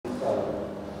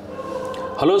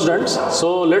Hello students,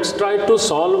 so let's try to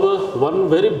solve one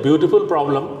very beautiful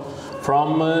problem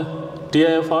from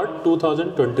TIFR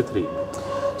 2023.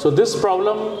 So this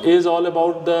problem is all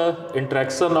about the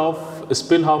interaction of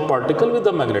spin half particle with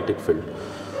the magnetic field.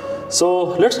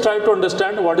 So let's try to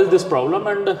understand what is this problem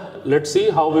and let's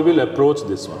see how we will approach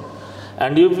this one.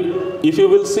 And if you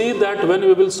will see that when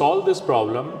we will solve this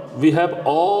problem, we have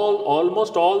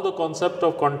almost all the concept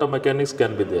of quantum mechanics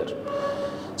can be there.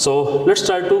 So let's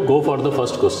try to go for the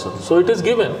first question. So it is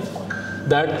given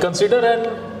that consider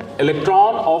an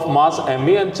electron of mass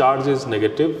me and charge is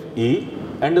negative e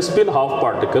and a spin half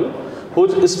particle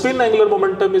whose spin angular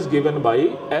momentum is given by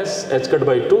s h cut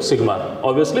by 2 sigma.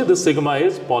 Obviously this sigma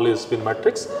is Pauli spin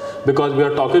matrix because we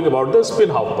are talking about the spin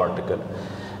half particle.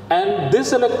 And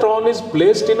this electron is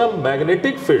placed in a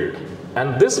magnetic field.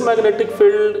 And this magnetic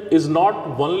field is not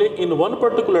only in one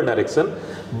particular direction,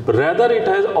 rather it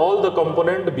has all the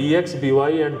component Bx, By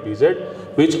and Bz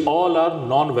which all are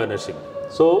non-vanishing.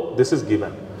 So this is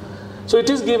given. So it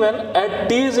is given at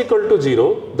t is equal to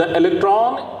 0, the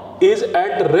electron is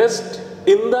at rest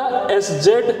in the Sz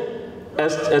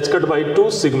h cut by 2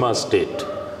 sigma state.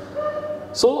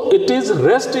 So it is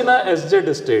rest in a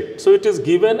Sz state. So it is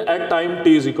given at time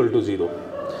t is equal to 0.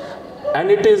 And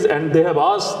they have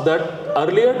asked that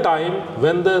earlier time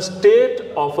when the state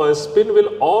of a spin will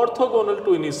orthogonal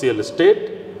to initial state,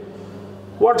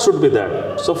 what should be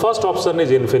that? So first option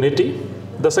is infinity,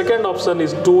 the second option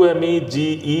is 2me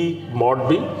GE mod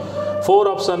B, 4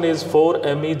 option is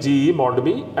 4me GE mod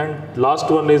B, and last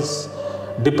one is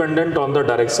dependent on the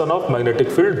direction of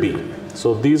magnetic field B.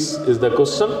 So this is the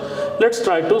question. Let's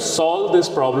try to solve this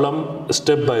problem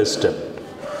step by step.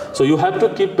 So you have to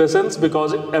keep patience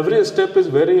because every step is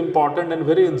very important and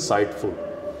very insightful.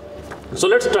 So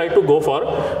let's try to go for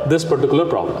this particular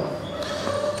problem.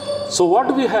 So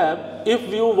what we have, if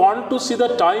you want to see the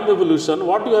time evolution,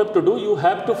 what you have to do, you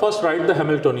have to first write the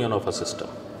Hamiltonian of a system.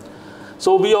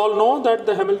 So we all know that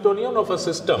the Hamiltonian of a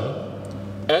system,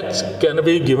 H can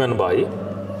be given by,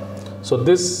 so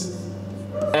this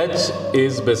H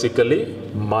is basically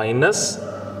minus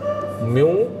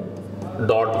mu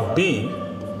dot B.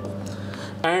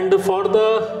 And for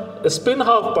the spin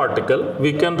half particle,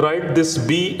 we can write this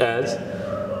B as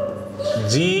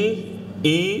G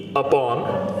E upon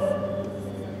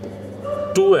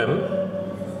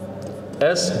 2m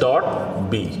S dot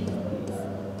B.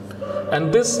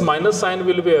 And this minus sign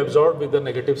will be absorbed with the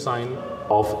negative sign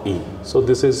of E. So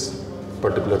this is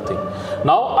particular thing.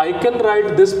 Now I can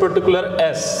write this particular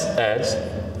S as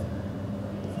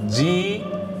G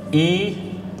E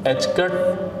h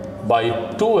cut by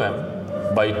 2m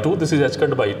by 2, this is h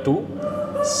cut by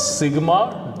 2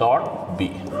 sigma dot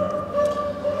B.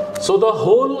 So the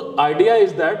whole idea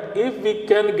is that if we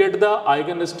can get the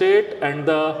eigenstate and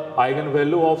the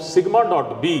eigenvalue of sigma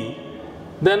dot B,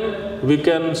 then we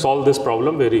can solve this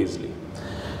problem very easily.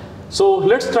 So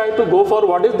let's try to go for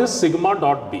what is this sigma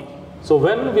dot B. So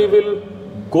when we will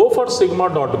go for sigma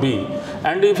dot B,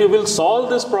 and if you will solve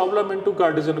this problem into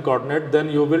Cartesian coordinate, then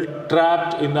you will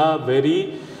trapped in a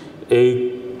very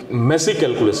messy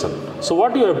calculation. So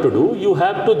what you have to do, you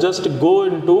have to just go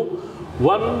into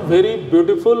one very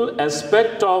beautiful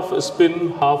aspect of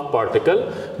spin half particle,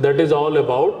 that is all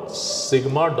about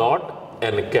sigma dot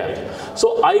n cap.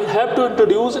 So I have to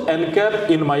introduce n cap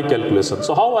in my calculation.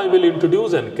 So how I will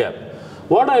introduce n cap?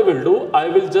 What I will do, I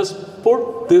will just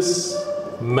put this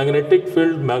magnetic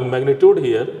field magnitude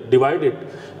here, divide it,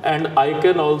 and I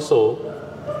can also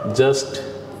just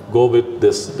go with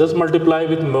this, just multiply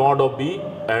with mod of B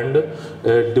and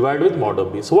divide with mod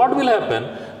of B. So what will happen,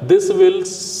 this will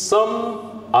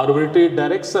some arbitrary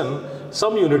direction,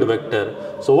 some unit vector.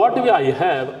 So what I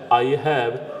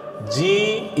have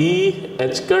G E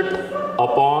h cut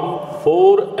upon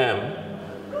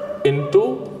 4m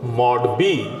into mod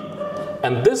B,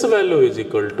 and this value is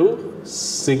equal to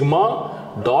sigma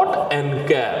dot n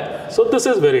cap. So this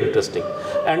is very interesting,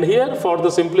 and here for the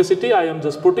simplicity I am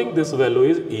just putting this value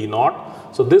is E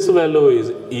naught. So this value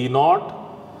is E naught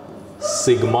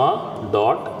sigma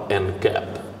dot n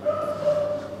cap.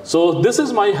 So this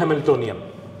is my Hamiltonian.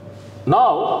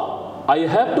 Now I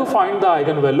have to find the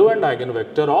eigenvalue and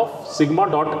eigenvector of sigma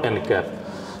dot n cap.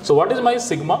 So what is my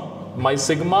sigma? My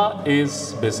sigma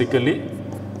is basically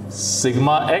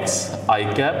sigma x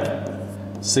I cap,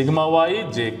 sigma y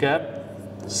j cap,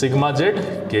 sigma z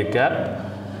k cap,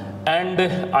 and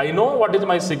I know what is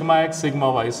my sigma x,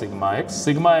 sigma y, sigma x.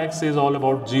 Sigma x is all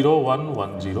about 0, 1,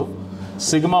 1, 0.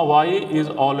 Sigma y is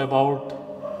all about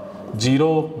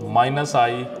 0, minus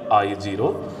I,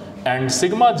 0. And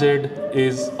sigma z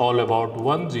is all about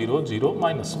 1, 0, 0,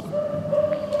 minus 1.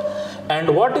 And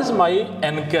what is my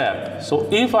n cap? So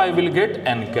if I will get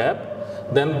n cap,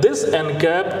 then this n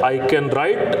cap I can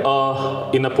write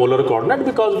in a polar coordinate,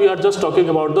 because we are just talking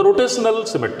about the rotational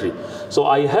symmetry. So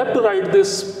I have to write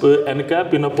this n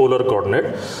cap in a polar coordinate.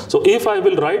 So if I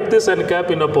will write this n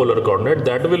cap in a polar coordinate,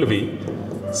 that will be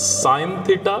sine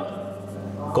theta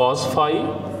cos phi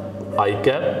I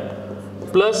cap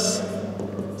plus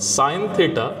sine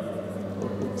theta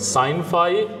sin phi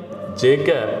j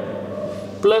cap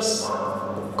plus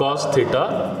cos theta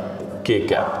k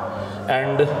cap.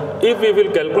 And if we will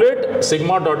calculate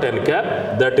sigma dot n cap,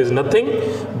 that is nothing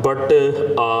but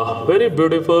a very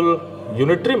beautiful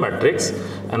unitary matrix,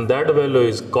 and that value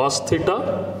is cos theta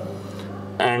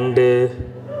and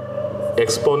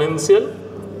exponential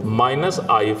minus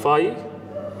I phi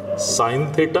sin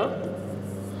theta,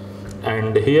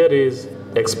 and here is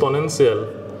exponential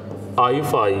I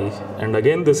phi, and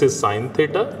again this is sin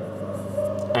theta,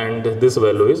 and this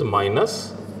value is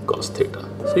minus cos theta.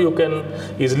 So you can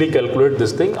easily calculate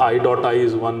this thing. I dot I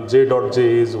is 1, j dot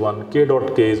j is 1, k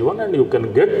dot k is 1, and you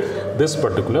can get this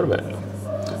particular value.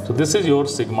 So this is your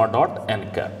sigma dot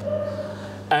n cap.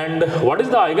 And what is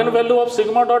the eigenvalue of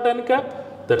sigma dot n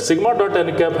cap? That sigma dot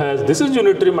n cap has, this is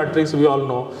unitary matrix, we all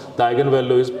know the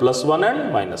eigenvalue is plus 1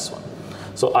 and minus 1.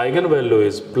 So eigenvalue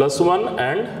is plus 1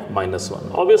 and minus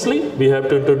 1. Obviously, we have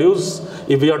to introduce,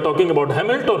 if we are talking about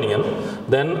Hamiltonian,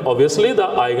 then obviously the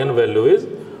eigenvalue is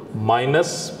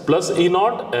minus plus E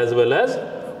naught as well as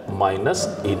minus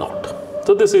E naught.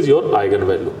 So this is your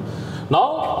eigenvalue.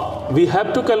 Now we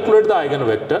have to calculate the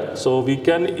eigenvector. So we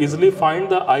can easily find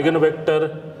the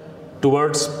eigenvector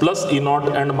towards plus E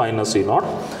naught and minus E naught.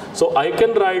 So I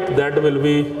can write that will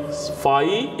be phi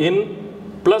in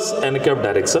plus n cap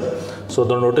direction. So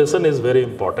the notation is very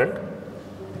important.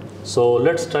 So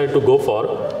let's try to go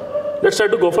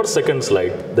for second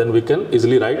slide, then we can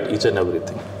easily write each and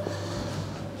everything.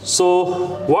 So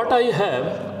what I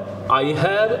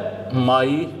have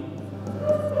my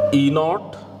E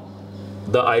naught,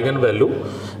 the eigenvalue,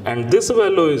 and this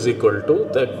value is equal to,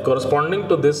 the corresponding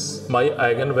to this, my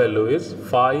eigenvalue is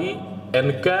phi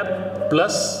n cap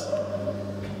plus,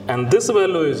 and this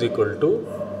value is equal to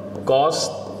cos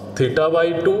theta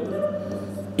by 2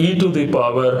 e to the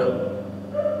power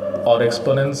or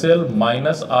exponential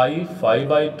minus I phi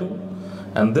by 2,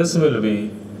 and this will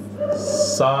be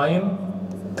sin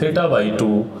theta by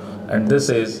 2, and this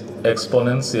is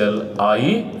exponential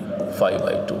I phi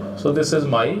by 2. So this is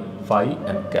my phi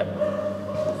n cap.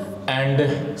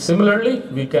 And similarly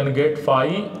we can get phi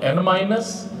n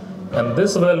minus, and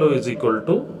this value is equal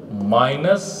to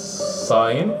minus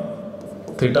sin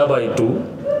theta by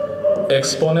 2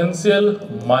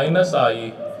 exponential minus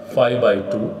I phi by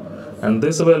 2, and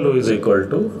this value is equal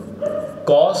to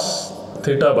cos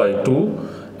theta by 2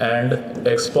 and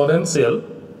exponential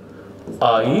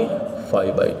I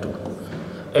phi by 2.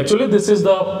 Actually this is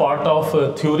the part of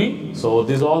theory, so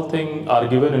these all things are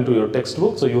given into your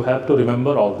textbook, so you have to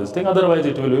remember all this thing, otherwise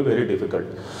it will be very difficult.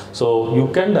 So you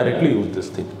can directly use this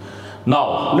thing.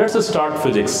 Now let's start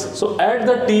physics. So at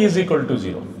the t is equal to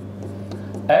 0,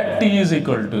 at t is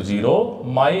equal to 0,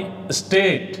 my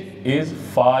state is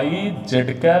phi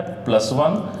z cap plus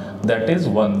 1, that is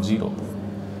 1 0.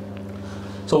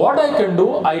 So what I can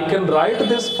do, I can write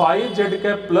this phi z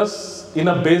cap plus in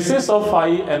a basis of phi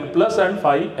n plus and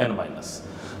phi n minus.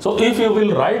 So if you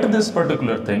will write this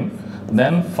particular thing,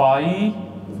 then phi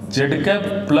z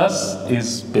cap plus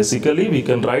is basically, we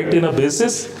can write in a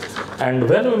basis, and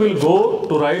when we will go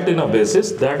to write in a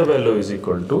basis, that value is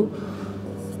equal to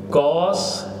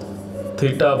cos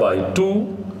theta by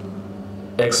 2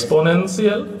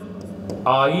 exponential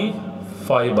I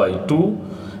phi by 2,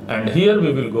 and here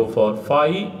we will go for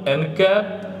phi n cap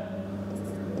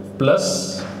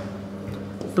plus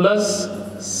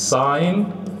sine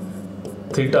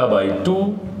theta by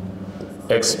 2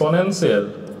 exponential,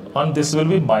 and this will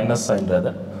be minus sign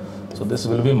rather. So this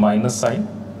will be minus sign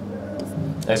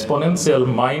exponential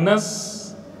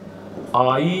minus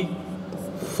I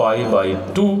phi by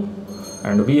 2,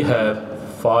 and we have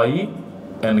phi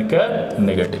n cap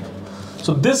negative.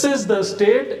 So this is the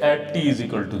state at t is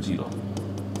equal to 0.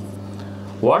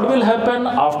 What will happen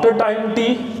after time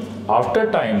t?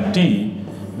 After time t,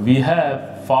 we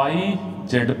have phi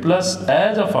z plus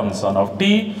as a function of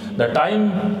t. The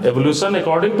time evolution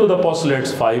according to the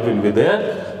postulates phi will be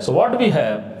there. So what we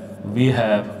have? We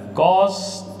have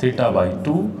cos theta by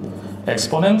 2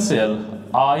 exponential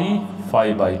I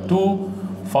phi by 2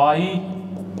 phi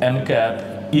n cap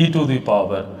e to the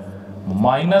power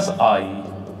minus I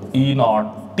e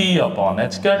naught t upon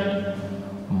h cat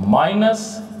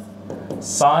minus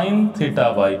sine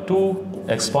theta by 2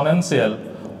 exponential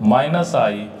minus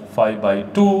I phi by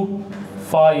 2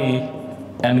 phi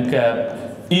n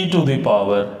cap e to the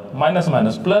power minus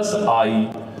minus plus I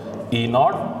e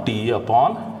naught t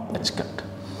upon h cat.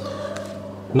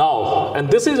 Now, and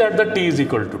this is at the t is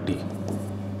equal to t.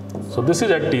 So this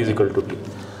is at t is equal to t.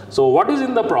 So what is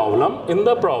in the problem? In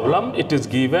the problem, it is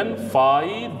given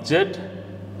phi z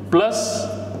plus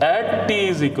at t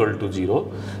is equal to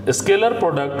 0. A scalar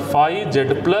product phi z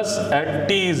plus at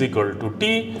t is equal to t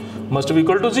must be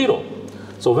equal to 0.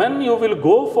 So when you will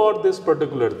go for this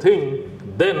particular thing,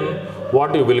 then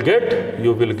what you will get?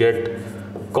 You will get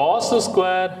cos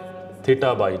square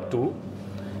theta by 2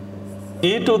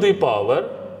 e to the power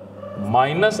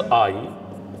minus I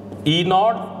e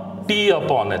naught t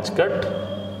upon h cat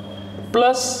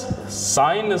plus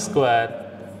sine square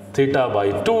theta by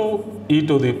 2 e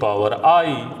to the power I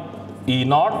e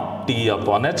naught t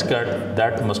upon h cat,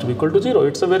 that must be equal to 0.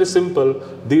 It's a very simple.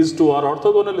 These two are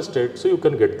orthogonal states, so you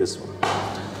can get this one.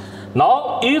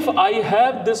 Now, if I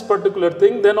have this particular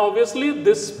thing, then obviously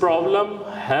this problem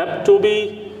have to be,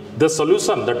 the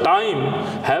solution, the time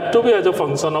have to be as a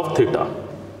function of theta.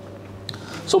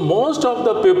 So most of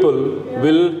the people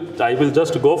will, I will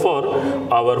just go for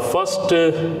our first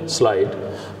slide,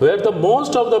 where the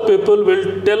most of the people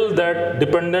will tell that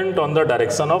dependent on the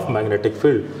direction of magnetic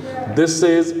field. This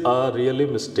is a really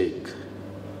mistake.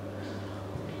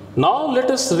 Now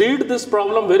let us read this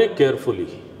problem very carefully.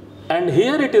 And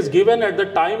here it is given at the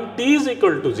time t is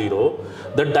equal to 0,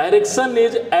 the direction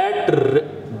is at,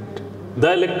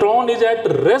 the electron is at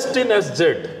rest in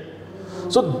Sz.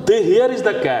 So here is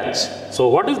the catch. So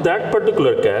what is that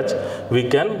particular catch? We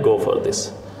can go for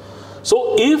this.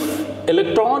 So if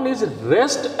electron is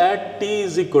rest at t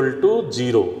is equal to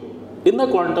 0, in the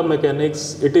quantum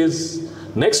mechanics it is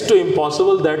next to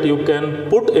impossible that you can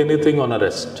put anything on a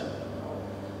rest.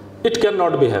 It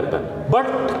cannot be happen.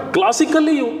 But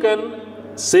classically you can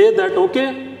say that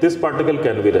okay, this particle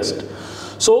can be rest.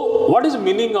 So what is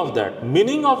meaning of that?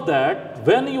 Meaning of that,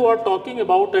 when you are talking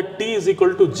about a t is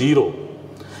equal to 0,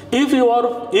 if you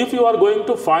are going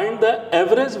to find the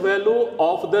average value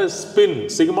of the spin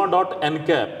sigma dot n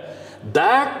cap,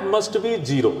 that must be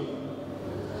 0,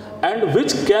 and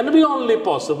which can be only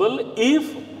possible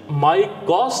if my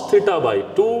cos theta by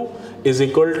 2 is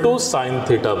equal to sin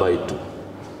theta by 2.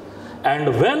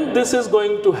 And when this is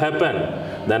going to happen,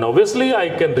 then obviously I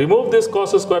can remove this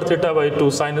cos square theta by 2,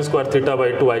 sin square theta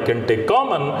by 2, I can take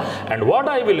common, and what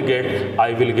I will get?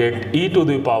 I will get e to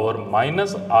the power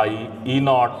minus I e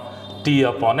naught t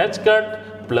upon h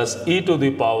cat plus e to the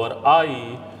power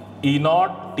I e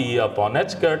naught t upon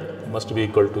h cat must be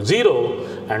equal to 0,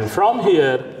 and from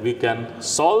here we can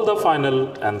solve the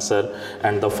final answer,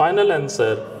 and the final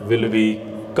answer will be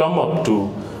come up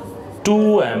to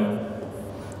 2m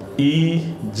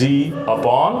Eg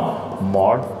upon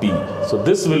mod P. So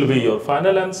this will be your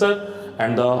final answer,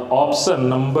 and the option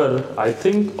number, I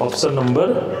think option number,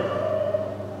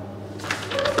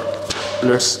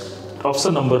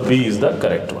 option number B is the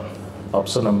correct one.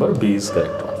 Option number B is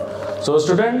correct one. So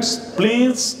students,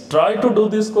 please try to do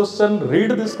this question,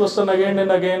 read this question again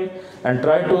and again, and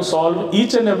try to solve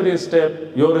each and every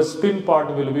step. Your spin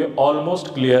part will be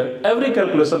almost clear. Every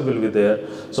calculation will be there.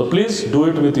 So please do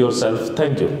it with yourself.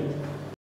 Thank you.